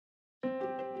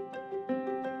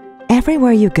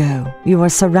Everywhere you go, you are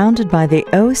surrounded by the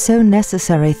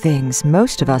oh-so-necessary things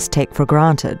most of us take for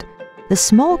granted. The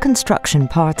small construction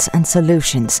parts and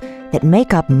solutions that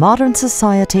make up modern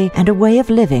society and a way of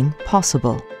living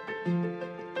possible.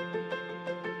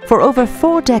 For over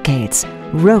 4 decades,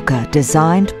 ROCA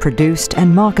designed, produced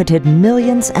and marketed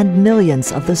millions and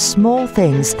millions of the small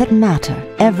things that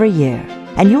matter every year.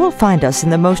 And you will find us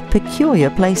in the most peculiar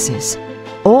places,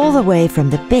 all the way from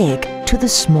the big to the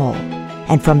small,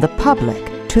 and from the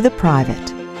public to the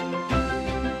private.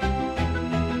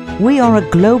 We are a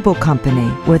global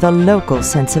company with a local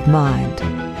sense of mind.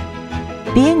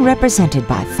 Being represented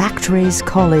by factories,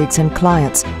 colleagues and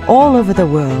clients all over the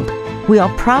world, we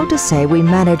are proud to say we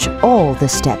manage all the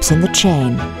steps in the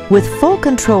chain with full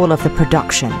control of the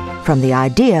production, from the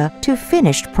idea to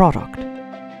finished product.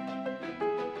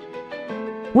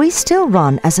 We still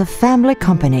run as a family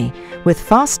company with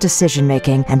fast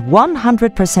decision-making and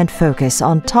 100% focus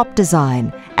on top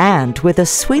design and with a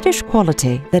Swedish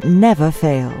quality that never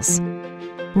fails.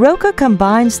 ROCA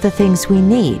combines the things we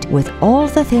need with all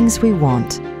the things we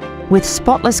want. With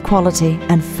spotless quality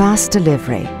and fast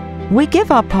delivery, we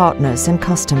give our partners and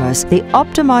customers the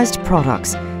optimized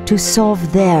products to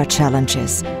solve their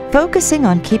challenges, focusing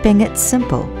on keeping it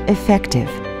simple, effective,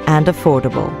 and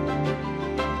affordable.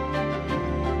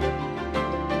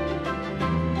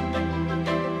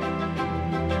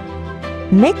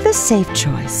 Make the safe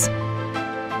choice.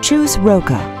 Choose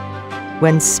ROCA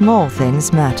when small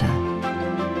things matter.